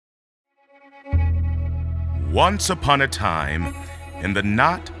Once upon a time, in the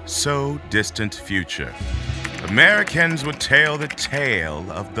not-so-distant future, Americans would tell the tale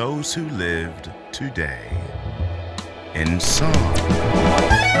of those who lived today in song.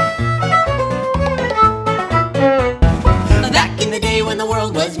 Back in the day when the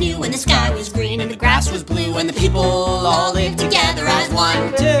world was new and the sky was green and the grass was blue and the people all lived together as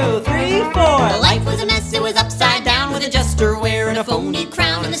 1, 2, 3, 4. Life was a mess, it was upside down with a jester wearing a phony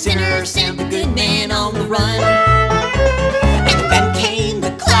crown and the sinner sent the good man on the run. And then came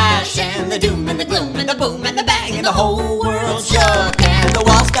the clash and the doom and the gloom and the boom and the bang and the whole world shook and the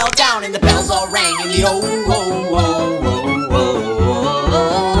walls fell down and the bells all rang and the oh, oh, oh, oh,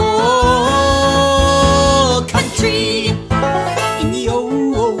 oh, country. In the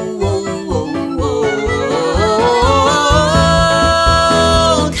oh, oh, oh, oh,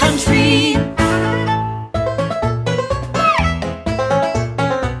 oh, country.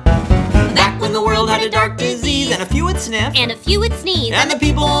 Back when the world had a dark disease and a few would sniff and a few would sneeze and the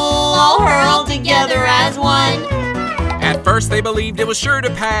people all hurled together as 1. At first they believed it was sure to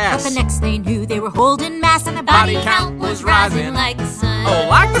pass, but the next they knew they were holding mass and the body count was rising like the sun. Oh,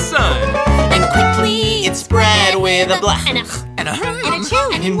 like the sun. And quickly it spread with a blah and a and a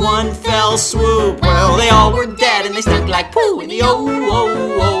chew. And in one fell swoop, well, they all were dead and they stunk like poo in the oh,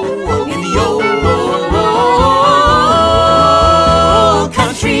 oh, oh, oh, in the oh, oh, oh, oh,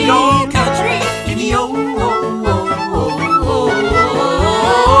 country, oh, country, in the oh, oh, oh, oh,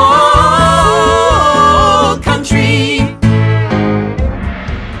 oh, country.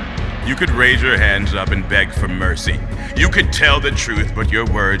 You could raise your hands up and beg for mercy. You could tell the truth, but your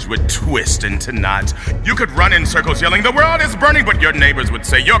words would twist into knots. You could run in circles yelling, "The world is burning," but your neighbors would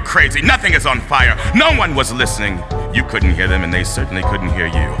say, "You're crazy, nothing is on fire." No one was listening. You couldn't hear them, and they certainly couldn't hear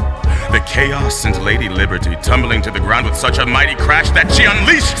you. The chaos sent Lady Liberty tumbling to the ground with such a mighty crash that she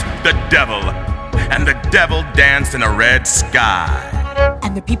unleashed the devil. And the devil danced in a red sky.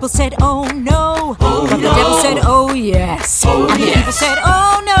 And the people said, "Oh no," oh, but no. the devil said, "Oh yes." Oh, and the yes. people said,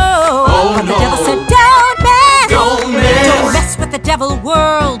 "Oh no," oh, but no. the devil said, "Don't mess, don't mess, don't mess with the devil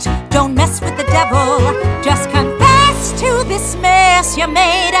world, don't mess with the devil. Just confess to this mess you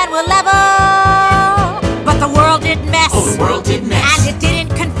made and we'll level." But the world did mess. Oh, the world did mess. And it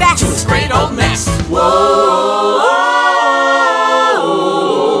didn't confess to its great old mess. Whoa.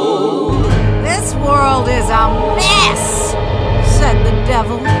 This world is a mess, said the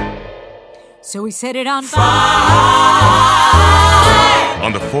devil. So he set it on fire.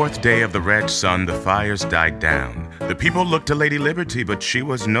 On the 4th day of the red sun, the fires died down. The people looked to Lady Liberty, but she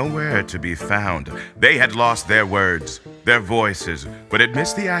was nowhere to be found. They had lost their words, their voices, but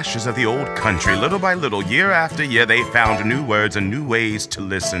amidst the ashes of the old country, little by little, year after year, they found new words and new ways to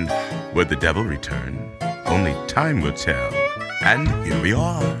listen. Would the devil return? Only time will tell. And here we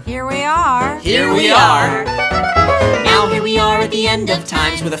are. Here we are. Here we are. Now here we are at the end of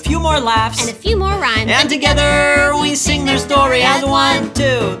times with a few more laughs And a few more rhymes. and together we sing their story as 1,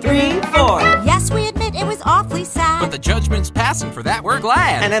 2, 3, 4. Yes, we admit it was awfully sad. But the judgment's passing, for that we're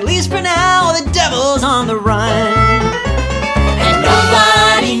glad. And at least for now the devil's on the run. And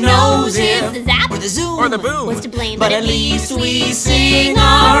nobody knows if the zap or the zoom or the boom was to blame, but at least we sing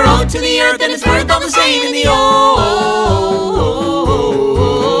our ode to the earth and its birth all the same in the old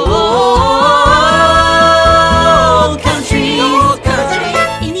country. Old country.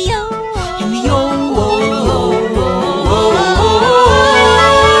 in the old. In the old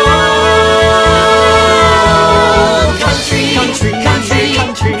country. Country, country,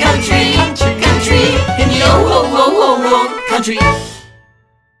 country, country, country, country. In the old country.